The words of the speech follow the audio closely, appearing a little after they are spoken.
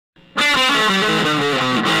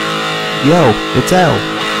Yo, it's L.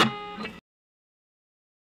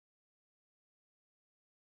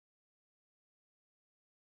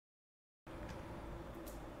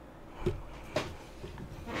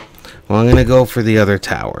 Well, I'm gonna go for the other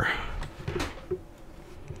tower.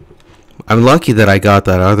 I'm lucky that I got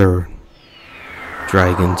that other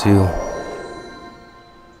dragon too.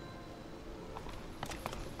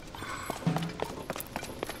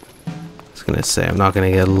 I was gonna say I'm not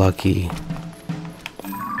gonna get lucky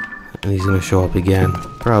and he's gonna show up again.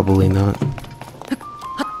 Probably not.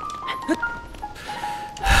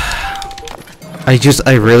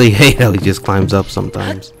 I really hate how he just climbs up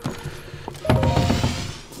sometimes.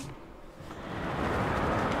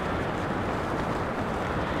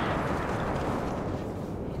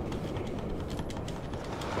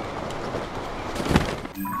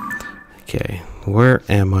 Okay, where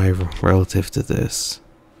am I relative to this?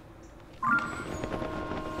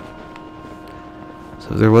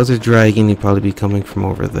 So if there was a dragon, he'd probably be coming from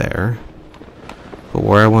over there. But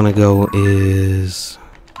where I want to go is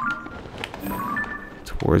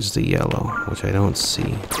towards the yellow, which I don't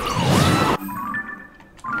see.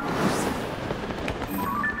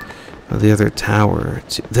 Oh, the other tower.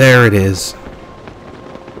 There it is.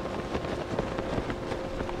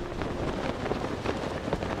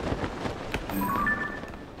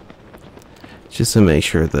 Just to make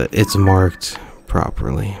sure that it's marked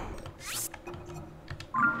properly.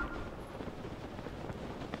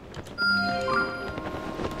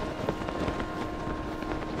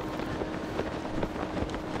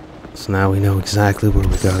 So now we know exactly where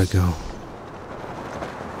we gotta go.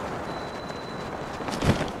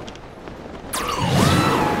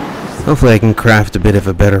 Hopefully I can craft a bit of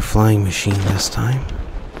a better flying machine this time.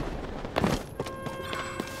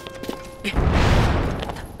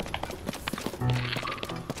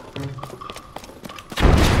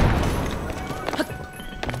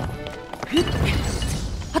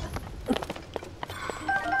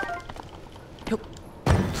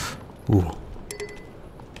 Ooh.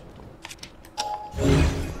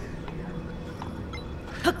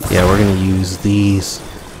 Yeah, we're gonna use these.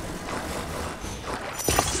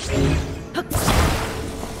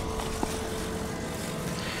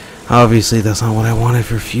 Obviously, that's not what I wanted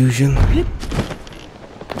for fusion.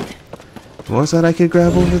 What was that I could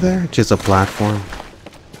grab over there? Just a platform.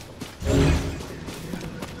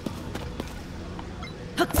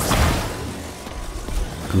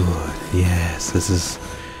 Good. Yes, this is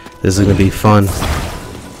gonna be fun.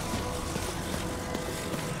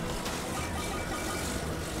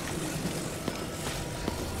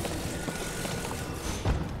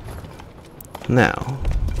 Now,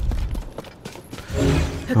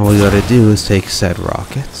 all we gotta do is take said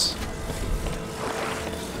rockets,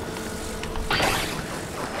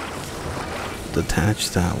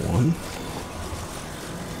 detach that one,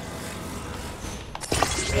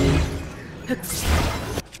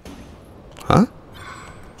 huh?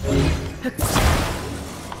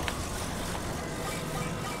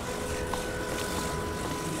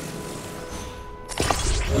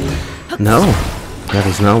 No, that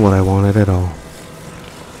is not what I wanted at all.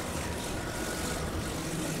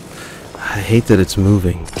 I hate that it's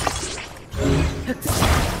moving.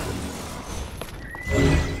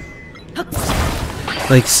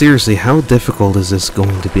 Like, seriously, how difficult is this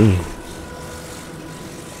going to be?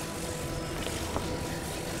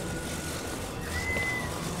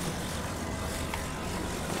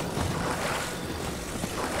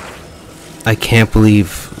 I can't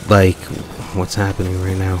believe, like, what's happening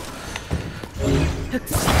right now.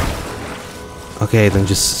 Okay, then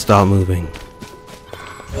just stop moving.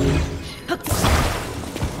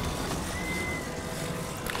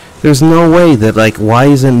 There's no way that, like, why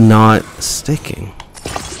is it not sticking?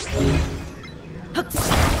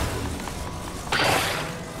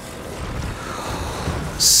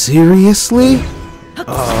 Seriously?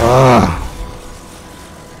 Ugh.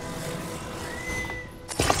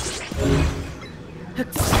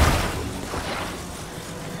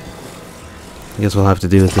 I guess we'll have to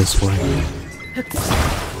do it this way.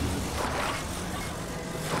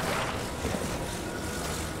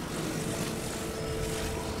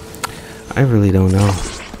 I really don't know.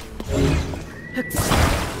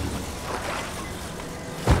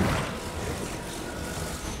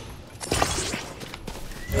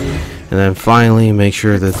 And then finally make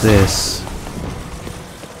sure that this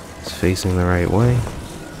is facing the right way.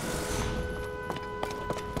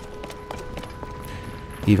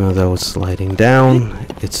 Even though it's sliding down,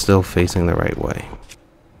 it's still facing the right way.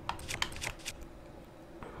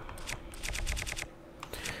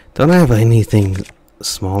 Don't I have anything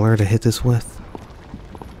smaller to hit this with?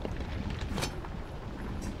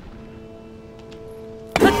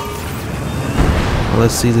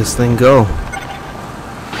 let's see this thing go.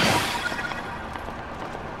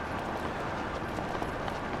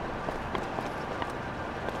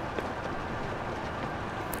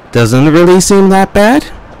 Doesn't really seem that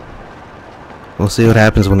bad. We'll see what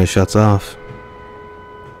happens when it shuts off.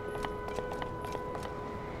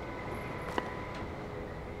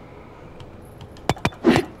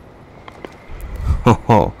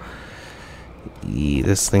 Oh,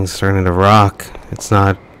 this thing's starting to rock. It's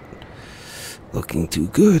not looking too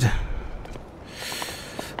good.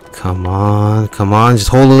 Come on, come on. Just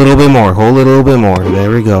hold a little bit more. Hold it a little bit more.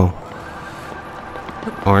 There we go.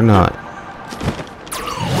 Or not.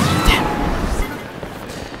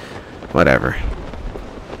 Whatever.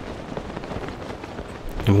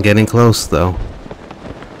 I'm getting close though.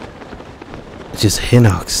 Just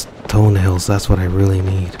Hinox toenails, that's what I really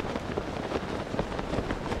need.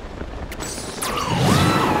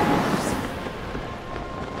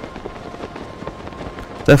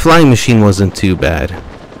 That flying machine wasn't too bad.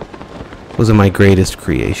 Wasn't my greatest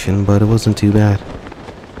creation, but it wasn't too bad.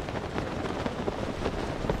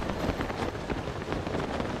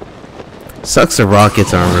 Sucks the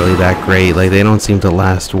rockets aren't really that great, like they don't seem to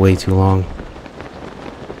last way too long.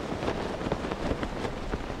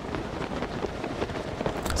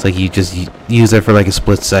 It's like you just use it for like a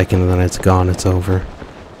split second and then it's gone, it's over.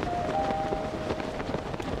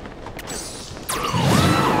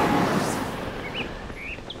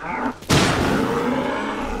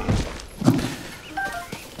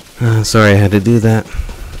 Sorry I had to do that.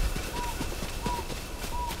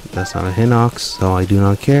 That's not a Hinox, so I do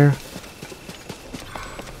not care.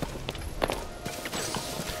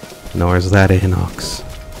 Nor is that a Hinox.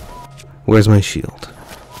 Where's my shield?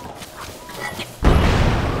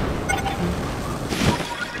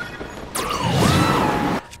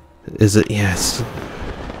 Is it? Yes.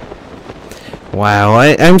 Wow,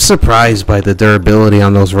 I'm surprised by the durability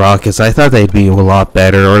on those rockets. I thought they'd be a lot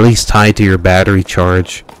better, or at least tied to your battery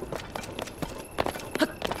charge.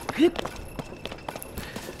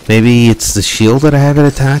 Maybe it's the shield that I have it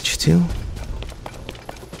attached to?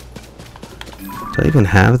 Do I even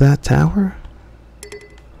have that tower?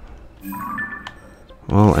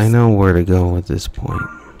 Well, I know where to go at this point.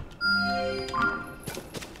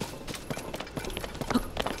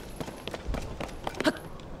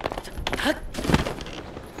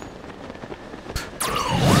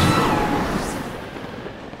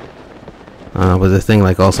 But the thing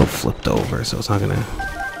like also flipped over, so it's not gonna...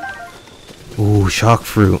 Ooh, shock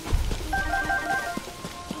fruit.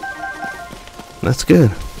 That's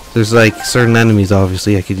good. There's like certain enemies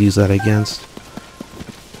obviously I could use that against.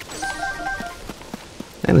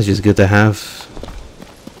 And it's just good to have.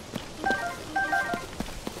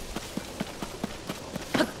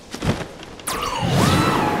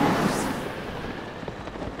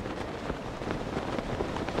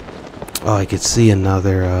 Oh, I could see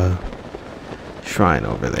another shrine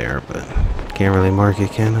over there, but can't really mark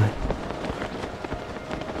it, can I?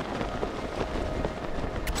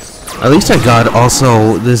 At least I got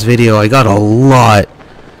also this video. I got a lot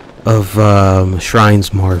of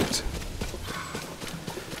shrines marked.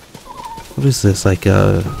 What is this? Like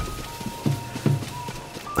a?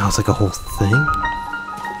 Oh, it's like a whole thing.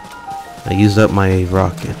 I used up my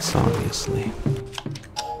rockets, obviously.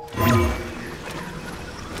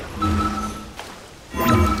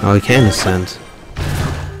 Oh, I can ascend.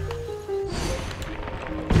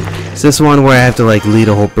 Is this one where I have to like lead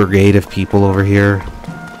a whole brigade of people over here?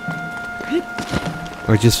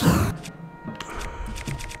 Or just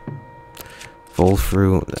full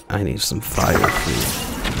fruit. I need some fire fruit.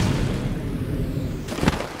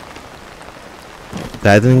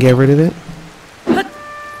 That didn't get rid of it?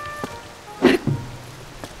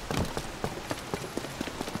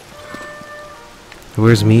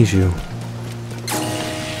 Where's Miju?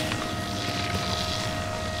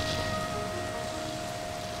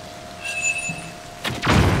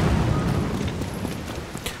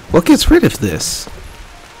 What gets rid of this?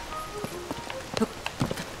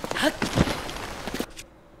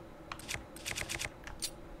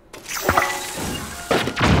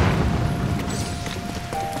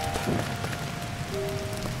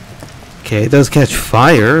 Okay, it does catch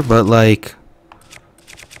fire, but like...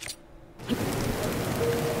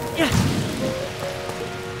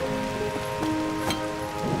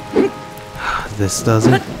 This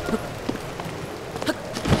doesn't...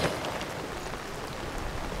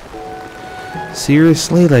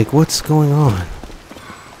 Seriously? Like, what's going on?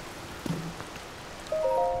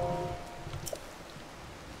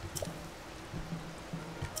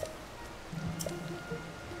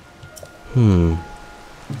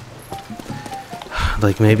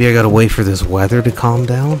 Like, maybe I gotta wait for this weather to calm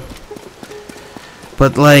down?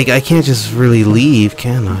 But, like, I can't just really leave,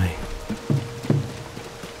 can I?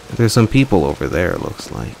 There's some people over there, it looks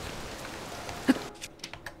like.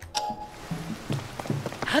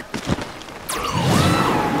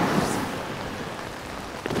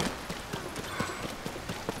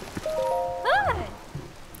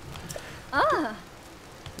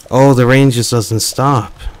 Oh, the rain just doesn't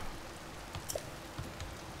stop.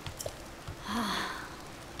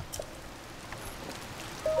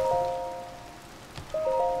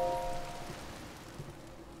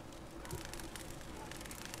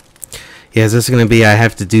 Yeah, is this gonna be I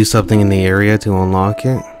have to do something in the area to unlock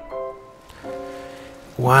it?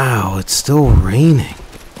 Wow, it's still raining.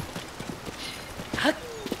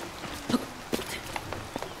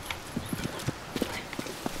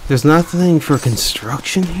 There's nothing for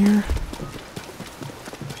construction here?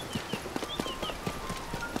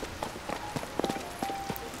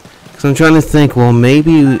 Because I'm trying to think, well,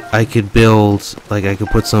 maybe I could build, like, I could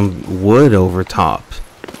put some wood over top.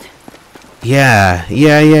 Yeah,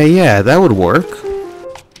 that would work.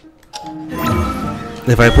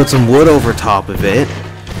 If I put some wood over top of it.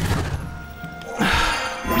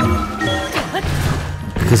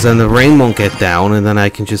 Because then the rain won't get down, and then I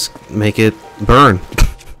can just make it burn.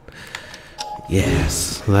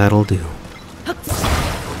 Yes, that'll do.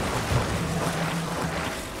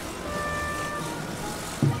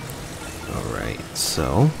 Alright,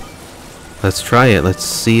 so let's try it. Let's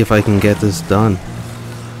see if I can get this done.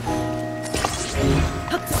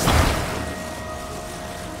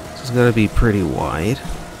 This is gonna be pretty wide.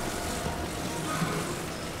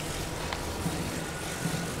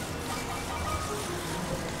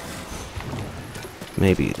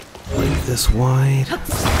 Maybe like this wide.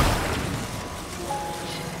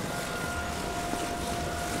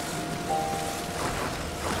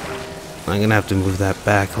 I'm gonna have to move that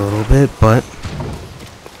back a little bit, but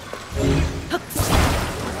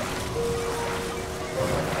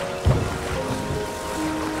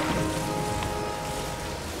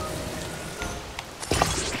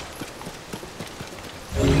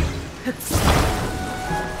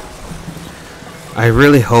I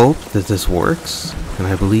really hope that this works, and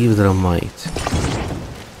I believe that it might.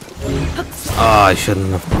 Oh, I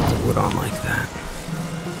shouldn't have put the wood on like that.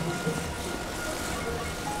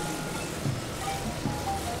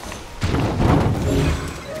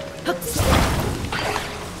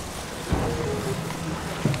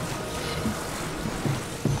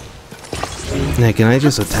 Now, can I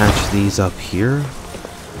just attach these up here?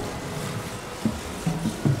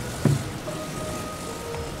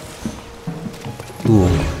 Ooh.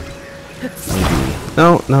 Maybe.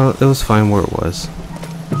 No, it was fine where it was.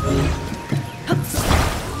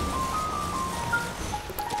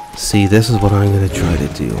 See, this is what I'm gonna try to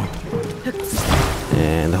do.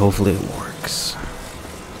 And hopefully it works.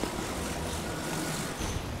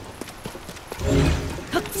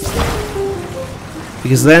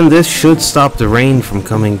 Because then this should stop the rain from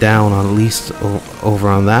coming down, at least over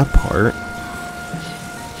on that part.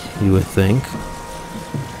 You would think.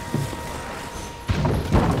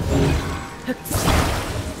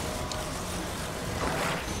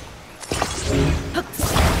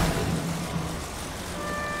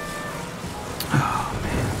 Oh,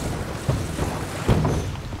 man.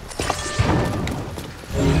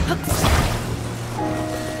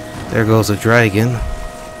 There goes a dragon.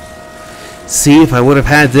 See, if I would have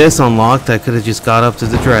had this unlocked, I could have just got up to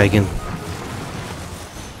the dragon.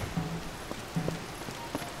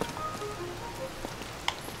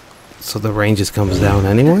 So the rain just comes down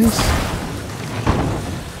anyways?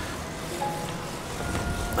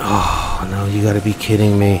 Oh, no, you gotta be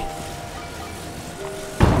kidding me.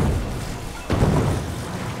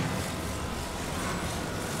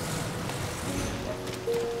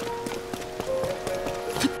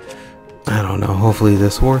 I don't know, hopefully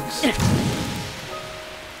this works.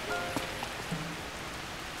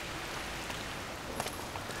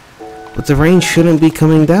 But the rain shouldn't be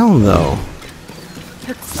coming down, though.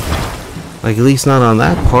 Like, at least not on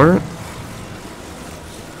that part.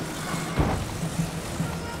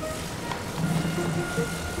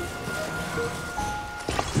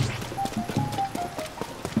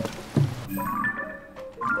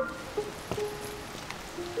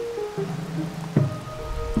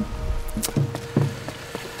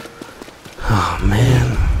 Oh,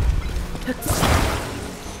 man.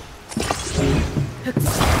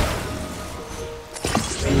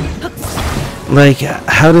 Like,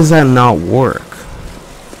 how does that not work?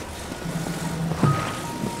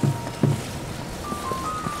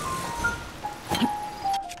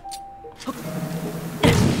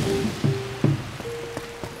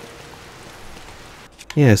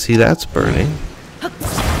 Yeah, see, that's burning.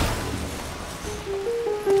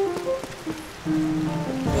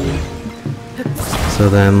 So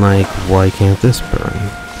then, like, why can't this burn?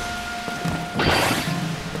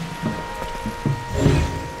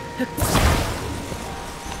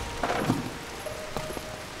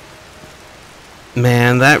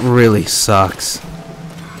 Man, that really sucks.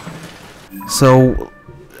 So,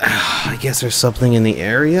 I guess there's something in the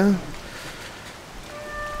area?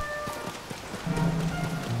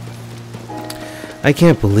 I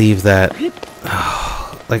can't believe that.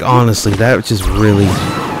 Like, honestly, that just really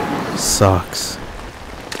sucks.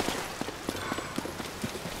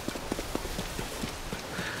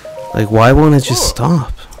 Like, why won't it just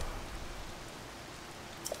stop?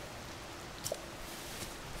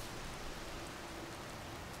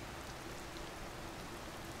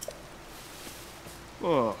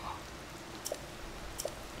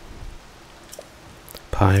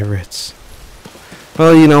 Pirates.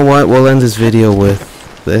 Well, you know what? We'll end this video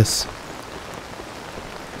with this.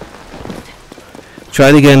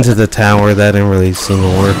 Try to get into the tower. That didn't really seem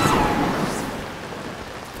to work.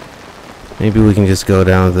 Maybe we can just go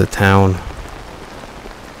down to the town.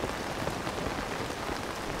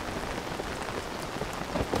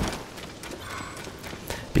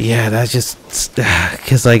 But yeah, that's just...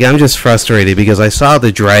 Because, like, I'm just frustrated because I saw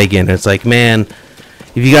the dragon. It's like, man...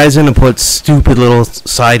 If you guys are gonna put stupid little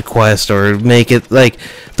side quests or make it like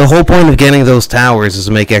the whole point of getting those towers is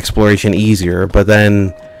to make exploration easier, but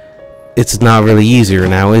then it's not really easier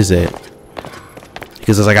now, is it?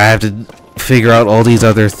 Because it's like I have to figure out all these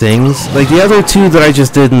other things. Like the other two that I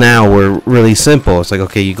just did now were really simple. It's like,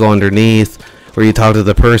 okay, you go underneath or you talk to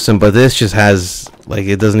the person, but this just has like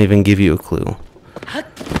it doesn't even give you a clue.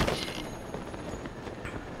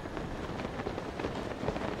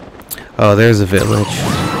 Oh, there's a village.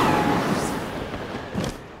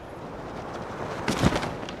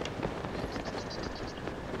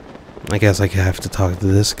 I guess I have to talk to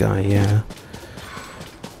this guy, yeah.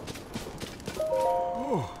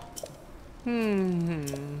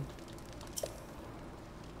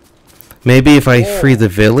 Maybe if I free the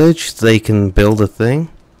village, they can build a thing?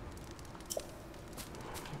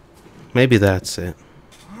 Maybe that's it.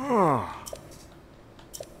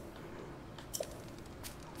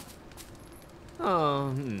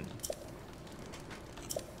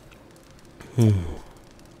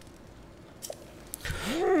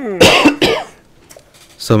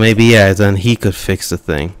 So maybe, yeah, then he could fix the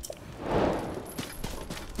thing.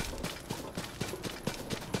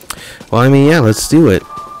 Well, I mean, yeah, let's do it.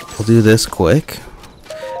 We'll do this quick.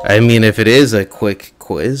 I mean, if it is a quick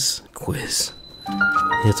quiz.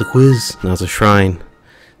 It's a quiz. No, it's a shrine.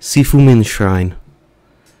 Sifumin Shrine.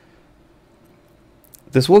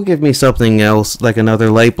 This will give me something else, like another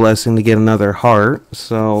light blessing to get another heart,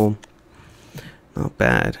 so... Not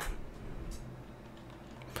bad.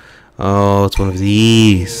 Oh, it's one of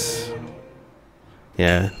these.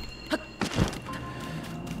 Yeah.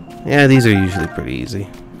 Yeah, these are usually pretty easy.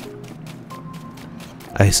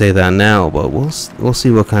 I say that now, but we'll see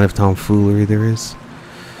what kind of tomfoolery there is.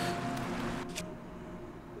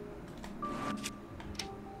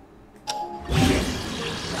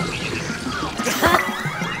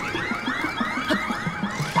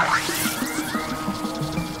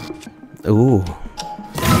 Ooh.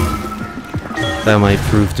 That might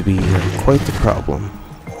prove to be quite the problem.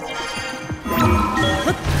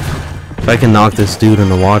 If I can knock this dude in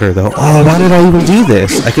the water, though... Oh, why did I even do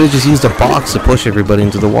this? I could have just used a box to push everybody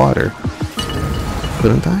into the water.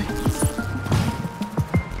 Couldn't I?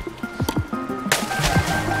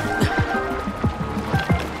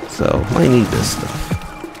 So, might need this stuff.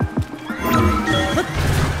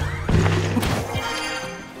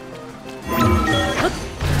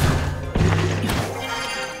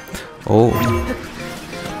 Oh.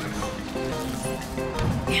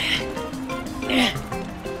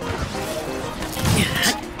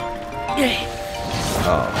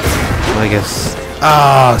 Oh, I guess.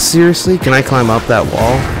 Ah, seriously? Can I climb up that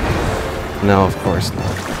wall? No, of course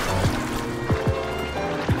not.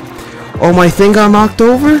 Oh, my thing got knocked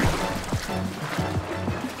over?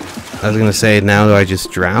 I was gonna say, now do I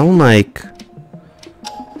just drown? Like...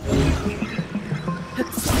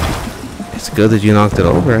 It's good that you knocked it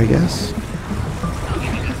over, I guess.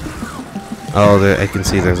 Oh, there, I can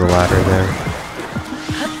see there's a ladder there.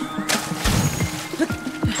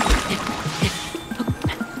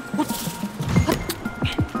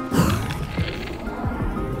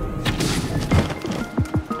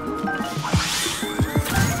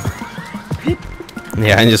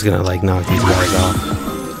 Yeah, I'm just gonna like knock these guys off.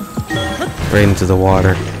 Right into the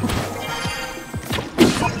water.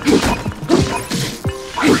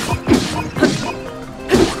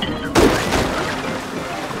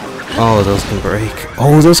 Oh, those can break.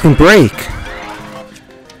 Oh, those can break!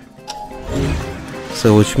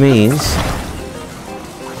 So which means...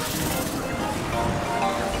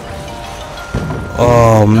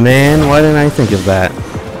 Oh man, why didn't I think of that?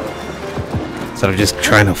 Instead of just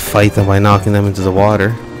trying to fight them by knocking them into the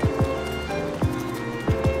water.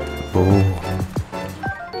 Ooh.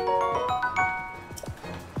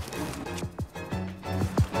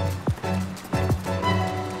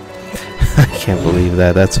 I can't believe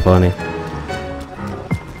that. That's funny.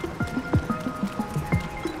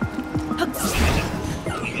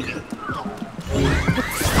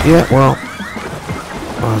 Yeah, well,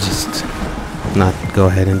 I'll just not go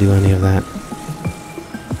ahead and do any of that.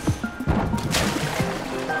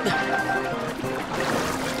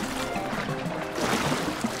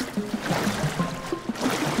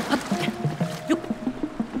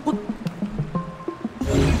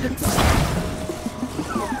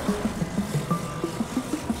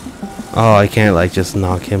 Oh, I can't like just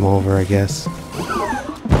knock him over, I guess.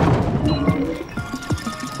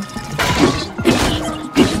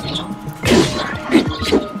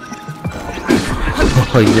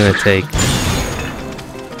 Oh, he's gonna take...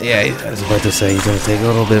 Yeah, I was about to say he's gonna take a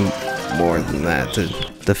little bit more than that to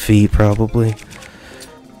defeat, probably.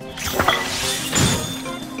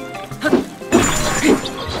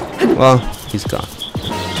 Well, he's gone.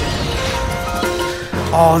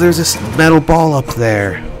 Oh, there's this metal ball up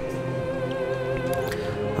there.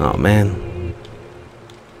 Oh, man.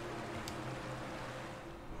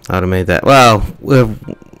 I would have made that. Well,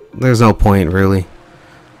 there's no point, really.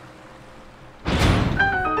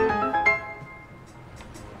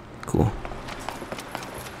 Cool.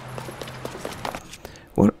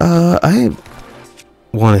 What? I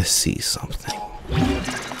want to see something.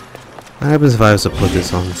 What happens if I was to put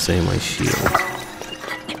this on, say, my shield?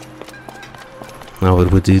 No,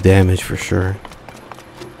 it would do damage for sure.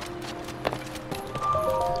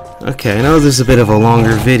 Okay, I know this is a bit of a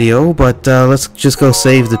longer video, but let's just go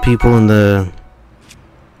save the people in the...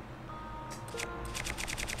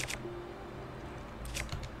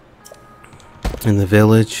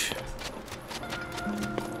 village.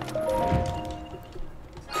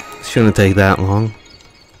 Shouldn't take that long.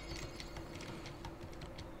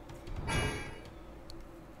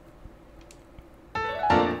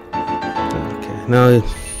 Okay, no.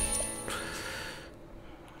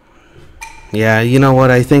 Yeah, you know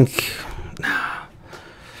what? I think.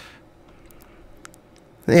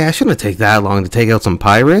 Yeah, I shouldn't take that long to take out some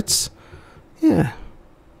pirates. Yeah.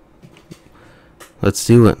 Let's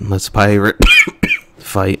do it. Let's pirate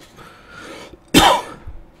fight.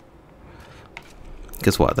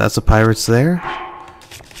 Guess what? That's the pirates there.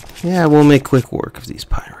 Yeah, we'll make quick work of these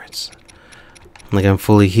pirates. Like I'm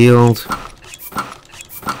fully healed.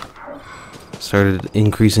 Started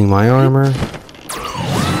increasing my armor.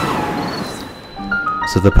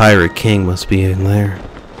 So the pirate king must be in there.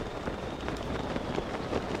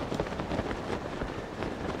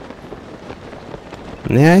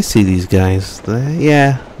 Yeah, I see these guys.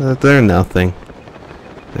 They're nothing.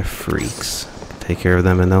 They're freaks. Take care of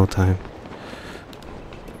them in no time.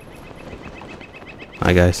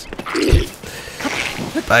 Bye, guys.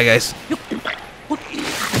 Bye, guys.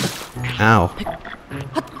 Ow.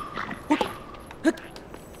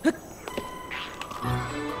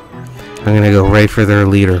 I'm gonna go right for their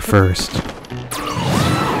leader first.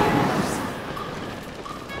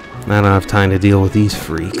 I don't have time to deal with these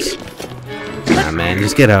freaks. Nah, man,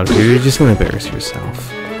 just get out of here. You're just gonna embarrass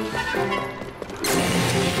yourself.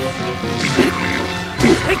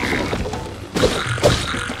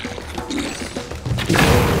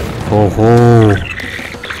 Oh ho!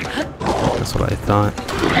 That's what I thought.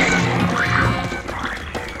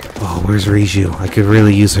 Oh, where's Riju? I could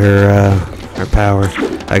really use her power.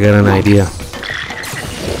 I got an idea.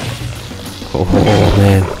 Oh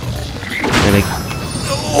man!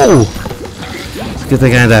 Oh! Good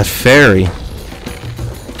thing I had that fairy.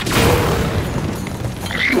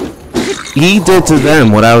 He did to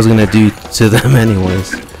them what I was gonna do to them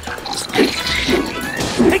anyways.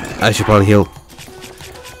 I should probably heal.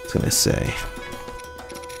 I was gonna say.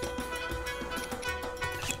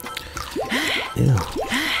 Yeah.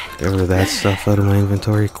 Get rid of that stuff out of my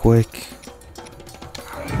inventory quick.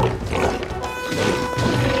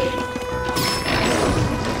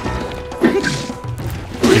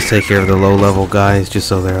 Just take care of the low level guys just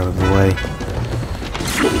so they're out of the way.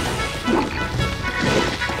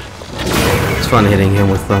 It's fun hitting him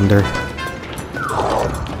with thunder.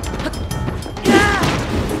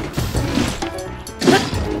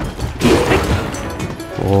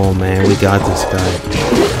 Oh man, we got this guy.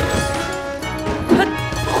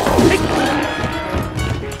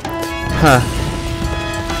 Huh.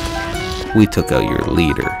 We took out your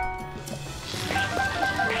leader.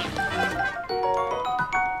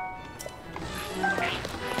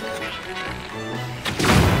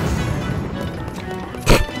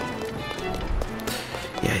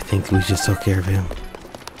 think we just took care of him.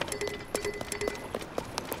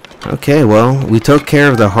 Okay, well, we took care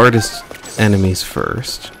of the hardest enemies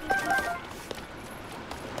first.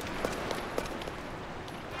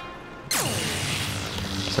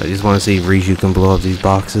 So I just want to see if Riju can blow up these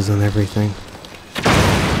boxes and everything.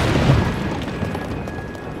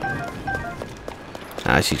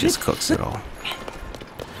 Ah, she just cooks it all.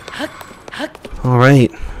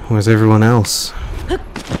 Alright, where's everyone else?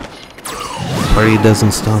 Party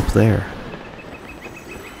doesn't stop there.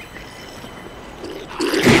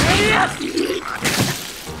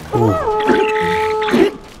 Ooh.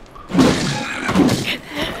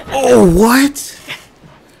 Oh, what?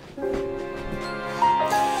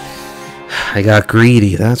 I got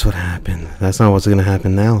greedy, that's what happened. That's not what's gonna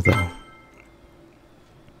happen now, though.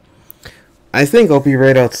 I think I'll be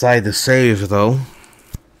right outside the save, though.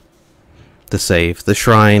 The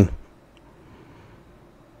shrine.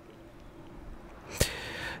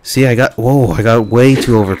 See, I got way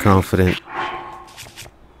too overconfident.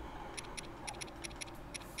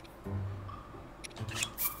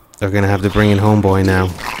 They're gonna have to bring in Homeboy now.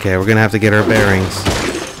 Okay, we're gonna have to get our bearings.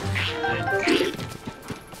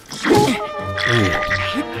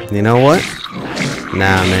 Ooh. You know what?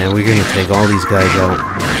 Nah, man, we're gonna take all these guys out.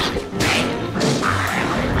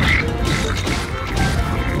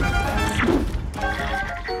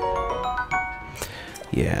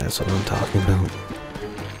 Yeah, that's what I'm talking about.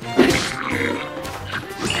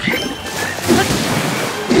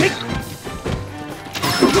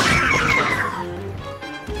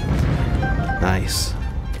 Nice.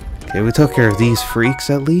 Okay, we took care of these freaks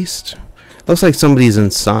at least. Looks like somebody's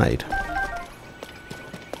inside.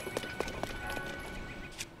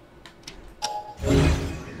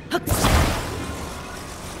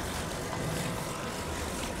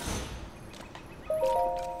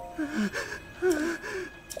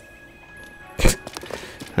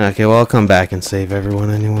 Okay, well, I'll come back and save everyone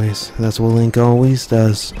anyways. That's what Link always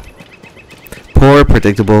does. Poor,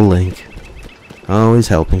 predictable Link. Always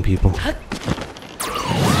helping people.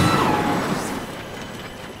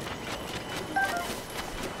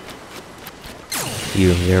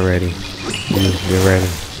 You're ready. You're ready.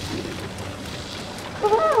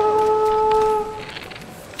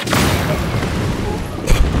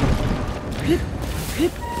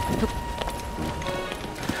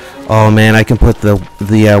 Oh man, I can put the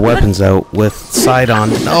weapons out with Sidon.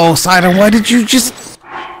 No, Sidon, why did you just...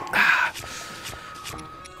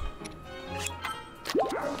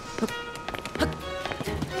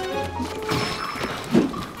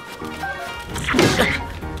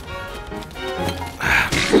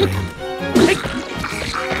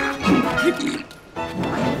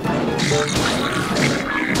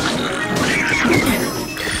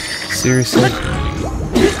 Seriously?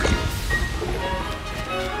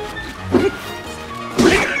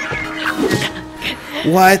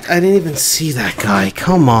 What? I didn't even see that guy.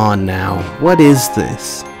 Come on now. What is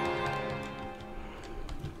this?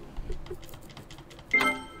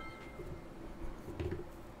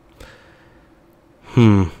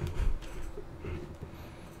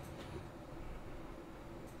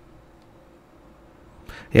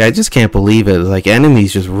 Yeah, I just can't believe it. Like,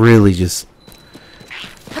 enemies just really just...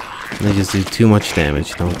 They just do too much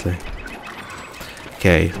damage, don't they?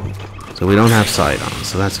 Okay, so we don't have Sidon,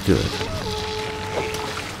 so that's good.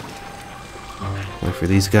 Wait for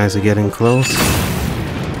these guys to get in close.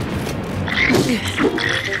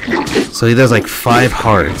 So he does like 5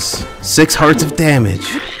 hearts. 6 hearts of damage.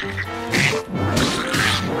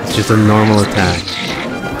 It's just a normal attack.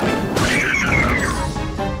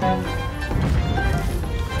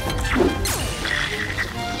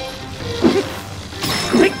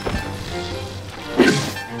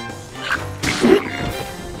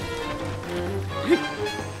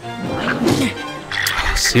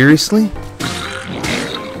 Seriously?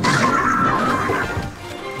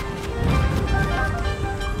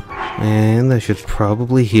 And I should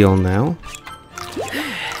probably heal now.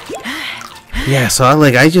 Yeah, so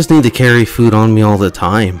I just need to carry food on me all the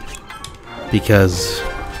time. Because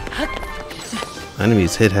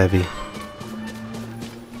enemies hit heavy.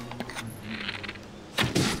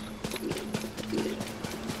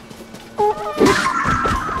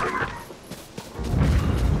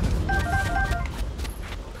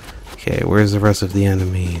 Okay, where's the rest of the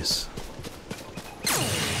enemies?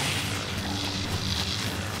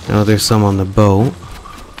 Oh, there's some on the boat.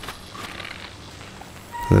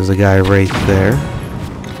 There's a guy right there.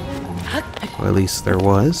 Or at least there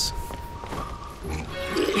was.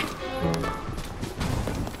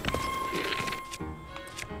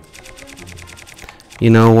 You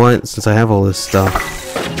know what? Since I have all this stuff,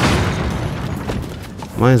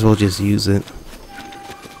 might as well just use it.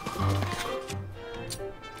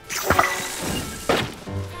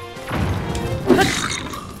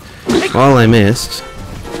 Well, I missed.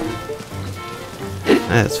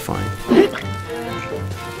 That's fine.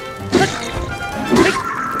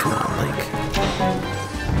 Come on, Link.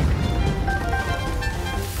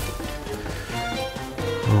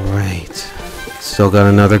 Alright. Still got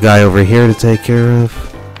another guy over here to take care of.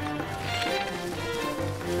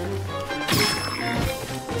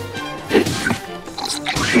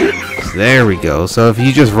 There we go. So if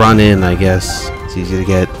you just run in, I guess it's easy to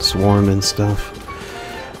get swarm and stuff.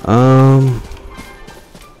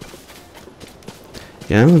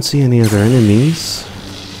 Yeah, I don't see any other enemies.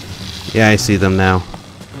 Yeah, I see them now.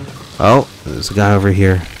 Oh, there's a guy over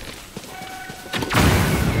here.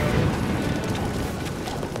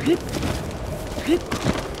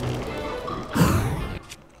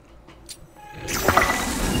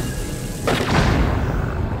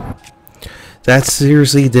 That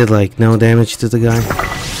seriously did like no damage to the guy.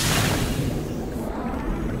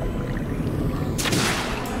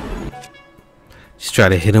 Just try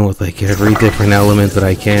to hit him with like every different element that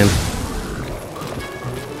I can.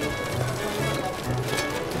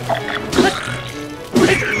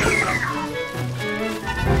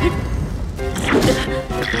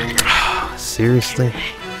 Seriously?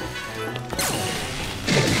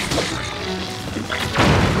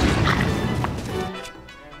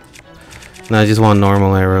 No, I just want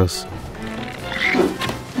normal arrows.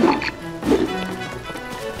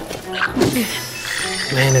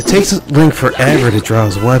 Man, it takes Link forever to draw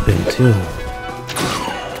his weapon, too.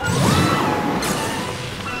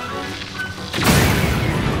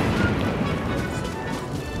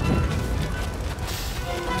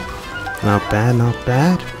 Not bad, not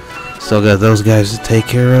bad. Still got those guys to take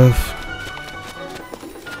care of.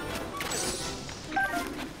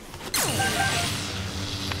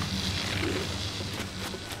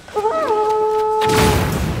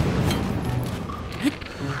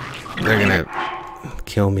 They're gonna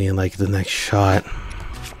kill me in like the next shot.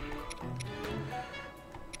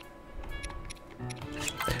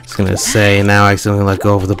 It's gonna say now I accidentally let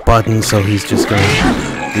go of the button, so he's just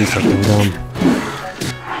gonna do something dumb.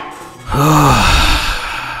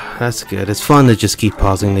 That's good. It's fun to just keep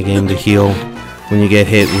pausing the game to heal when you get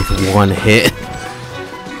hit with one hit.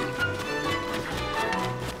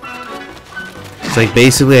 It's like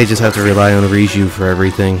basically I just have to rely on Riju for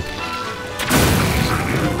everything.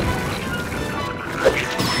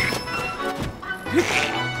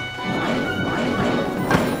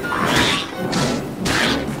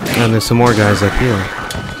 And there's some more guys up here.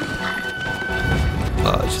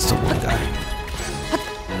 Oh, it's just a one guy.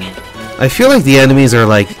 I feel like the enemies are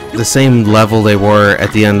like the same level they were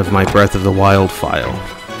at the end of my Breath of the Wild file.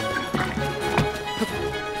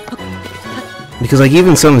 Because like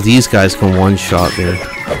even some of these guys can one-shot me.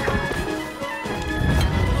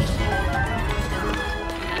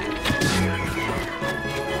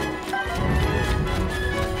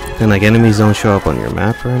 And like enemies don't show up on your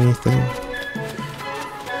map or anything.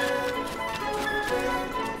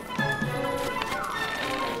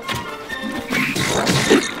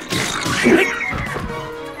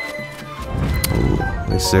 Ooh, at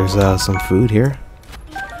least there's some food here.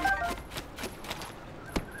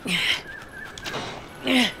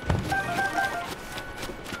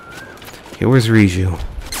 Okay, where's Riju?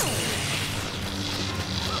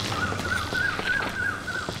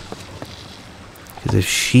 Because if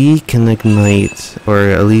she can ignite, or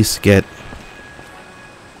at least get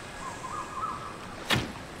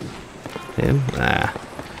him,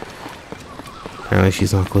 apparently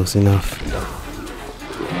she's not close enough.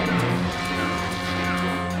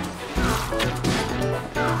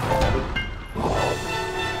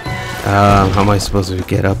 How am I supposed to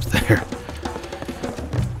get up there?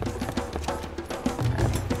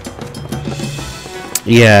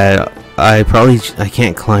 Yeah, I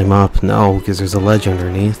can't climb up, no, because there's a ledge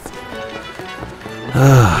underneath.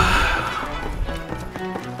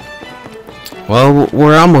 Well,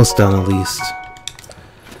 we're almost done at least.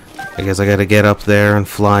 I guess I gotta get up there and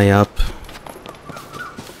fly up.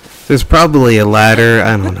 There's probably a ladder,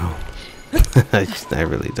 I don't know. I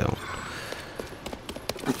really don't.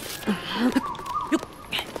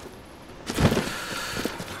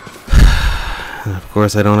 And of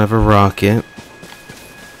course I don't have a rocket.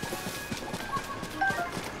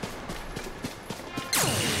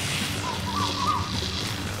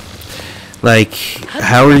 Like,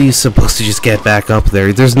 how are you supposed to just get back up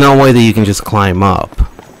there? There's no way that you can just climb up.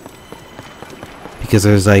 Because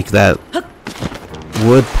there's like that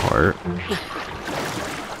wood part.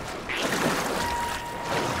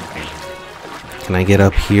 Can I get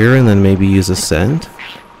up here and then maybe use ascend?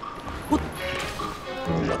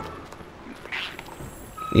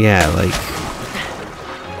 Yeah, like...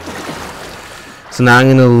 So now I'm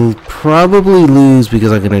gonna probably lose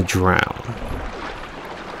because I'm gonna drown.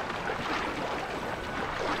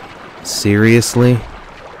 Seriously?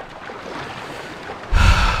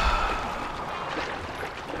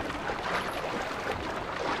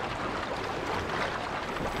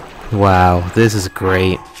 Wow, this is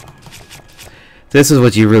great. This is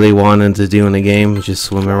what you really wanted to do in a game. Just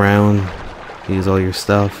swim around, use all your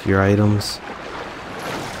stuff, your items.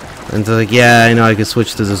 And it's like, yeah, I know I could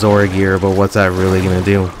switch to the Zora gear, but what's that really gonna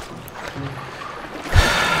do?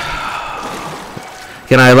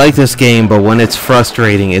 Again, I like this game, but when it's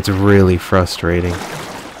frustrating, it's really frustrating.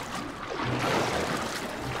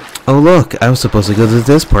 Oh look, I was supposed to go to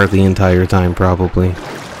this part the entire time, probably.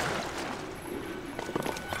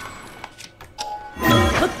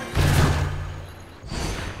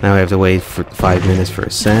 Now I have to wait for 5 minutes for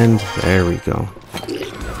ascend. There we go.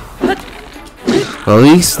 Well, at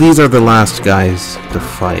least these are the last guys to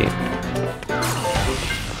fight.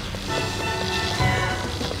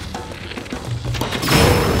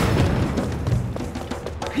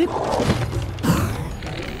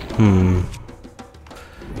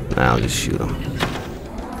 Now I'll just shoot them.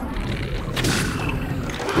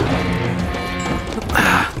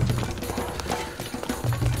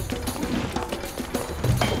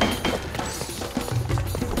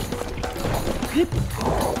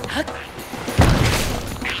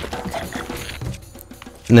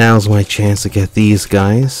 Now's my chance to get these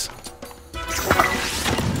guys.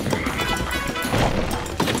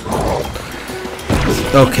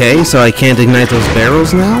 Okay, so I can't ignite those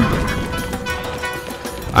barrels now?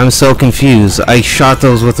 I'm so confused. I shot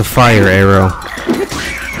those with a fire arrow.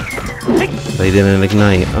 They didn't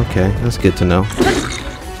ignite. Okay, that's good to know.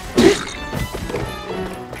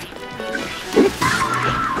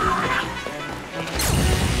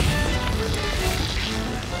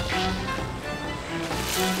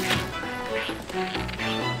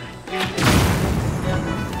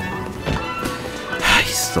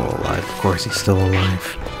 He's still alive. Of course he's still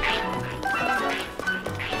alive.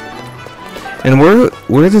 And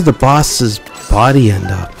where did the boss's body end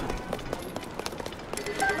up?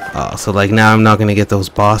 Oh, so like now I'm not gonna get those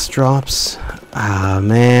boss drops? Ah,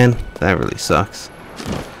 man, that really sucks.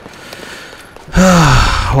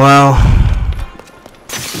 Well,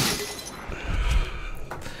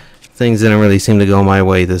 things didn't really seem to go my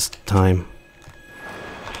way this time.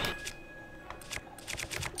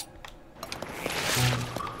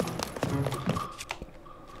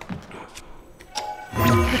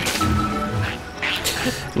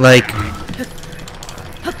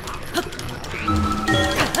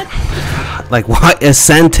 Like why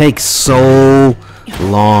ascent takes so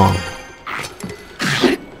long?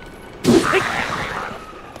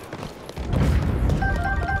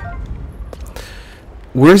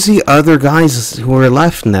 Where's the other guys who are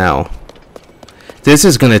left now? This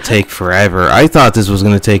is gonna take forever. I thought this was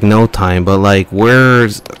gonna take no time, but like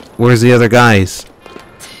where's the other guys?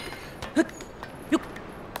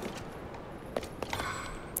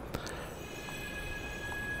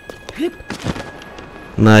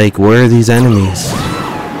 Like, where are these enemies?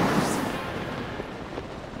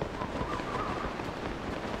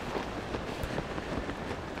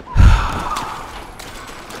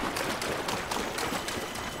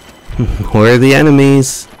 Where are the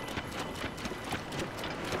enemies?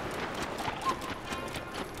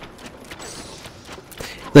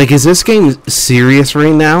 Like, is this game serious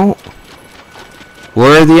right now?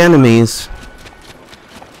 Where are the enemies?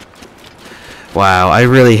 Wow, I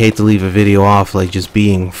really hate to leave a video off like just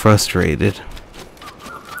being frustrated.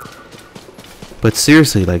 But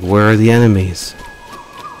seriously, like, where are the enemies?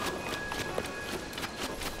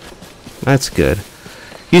 That's good.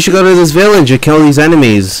 You should go to this village and kill these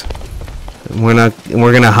enemies. We're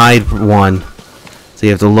gonna hide one, so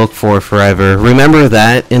you have to look for it forever. Remember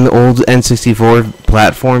that in the old N64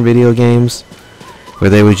 platform video games, where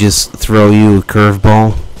they would just throw you a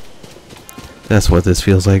curveball? That's what this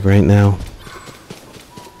feels like right now.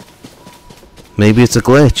 Maybe it's a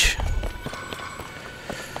glitch.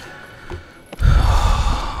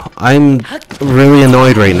 I'm really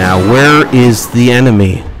annoyed right now. Where is the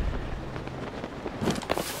enemy?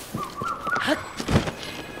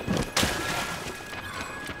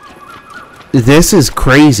 This is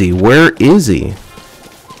crazy. Where is he?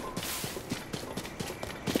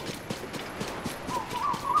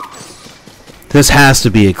 This has to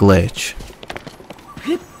be a glitch.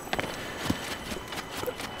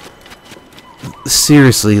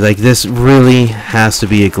 Seriously, like, this really has to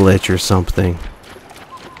be a glitch or something.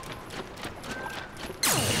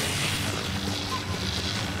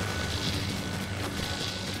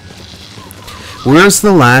 Where's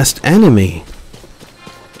the last enemy?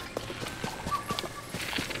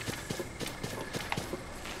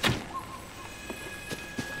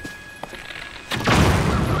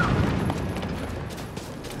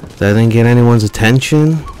 That didn't get anyone's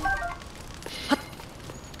attention.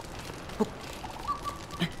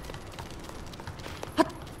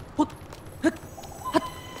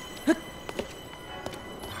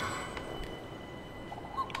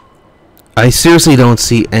 I seriously don't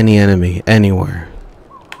see any enemy anywhere.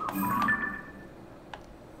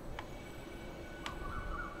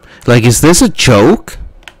 Like, is this a joke?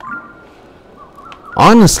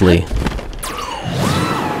 Honestly.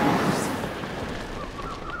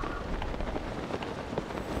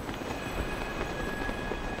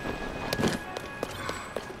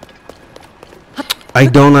 I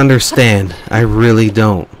don't understand. I really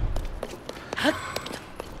don't.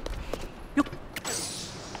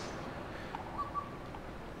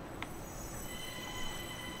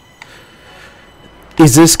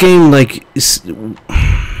 Is this game like...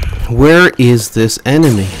 Where is this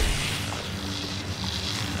enemy?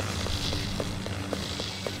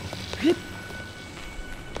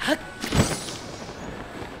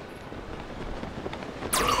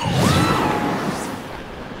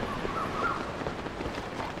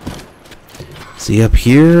 Is he up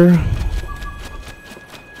here?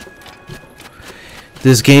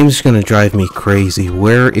 This game's gonna drive me crazy.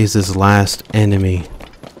 Where is this last enemy?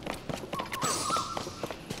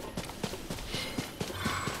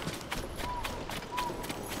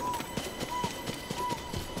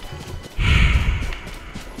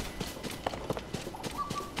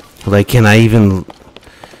 Like, can I even...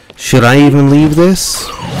 Should I even leave this?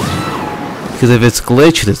 Because if it's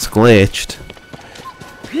glitched, it's glitched.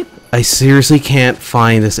 I seriously can't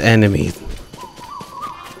find this enemy.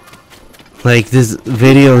 Like, this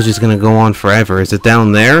video is just gonna go on forever. Is it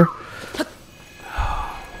down there?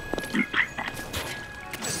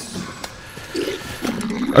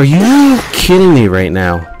 Are you kidding me right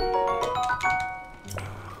now?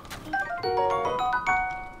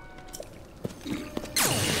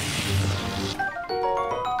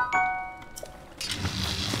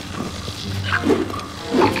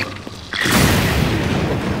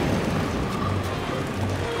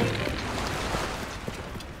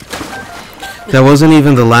 That wasn't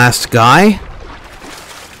even the last guy?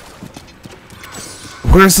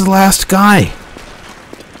 Where's the last guy?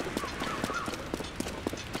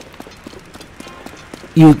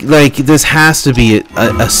 You, like, this has to be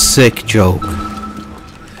a sick joke.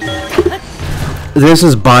 This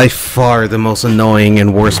is by far the most annoying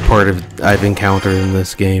and worst part of I've encountered in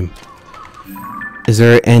this game. Is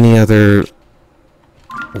there any other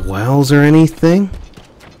wells or anything?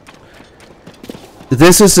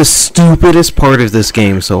 This is the stupidest part of this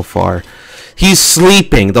game so far. He's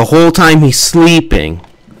sleeping. The whole time he's sleeping.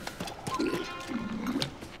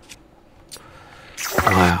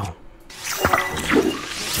 Wow.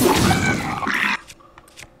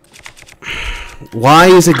 Why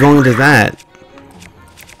is it going to that?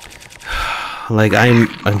 Like,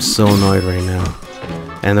 I'm so annoyed right now.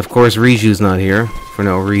 And of course Riju's not here for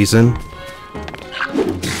no reason.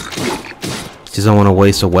 Just don't want to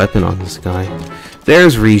waste a weapon on this guy.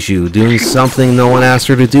 There's Riju doing something no one asked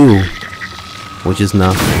her to do, which is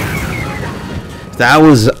nothing. That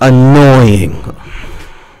was annoying.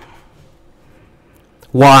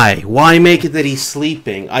 Why? Why make it that he's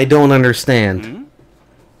sleeping? I don't understand.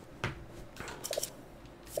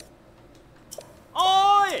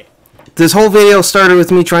 Oi! This whole video started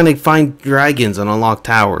with me trying to find dragons and unlock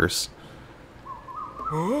towers.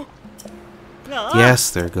 Huh?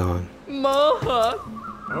 Yes, they're gone.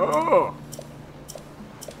 Oh.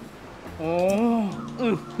 Oh.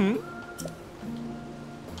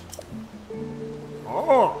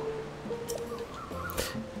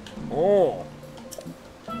 Oh.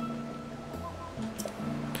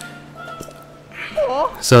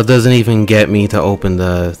 So it doesn't even get me to open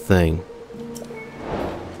the thing.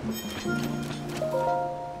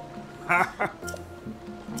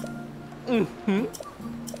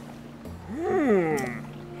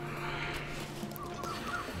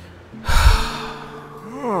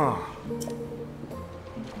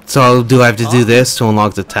 So do I have to do this to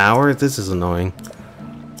unlock the tower? This is annoying.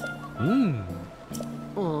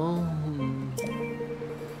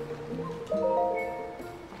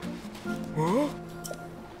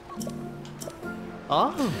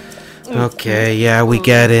 Okay, yeah, we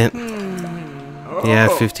get it. Yeah,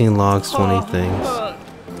 15 logs, 20 things.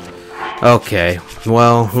 Okay,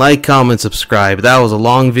 well, like, comment, subscribe. That was a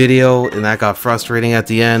long video, and that got frustrating at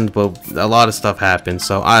the end, but a lot of stuff happened,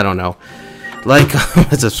 so I don't know. Like,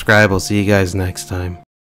 comment, subscribe. I'll see you guys next time.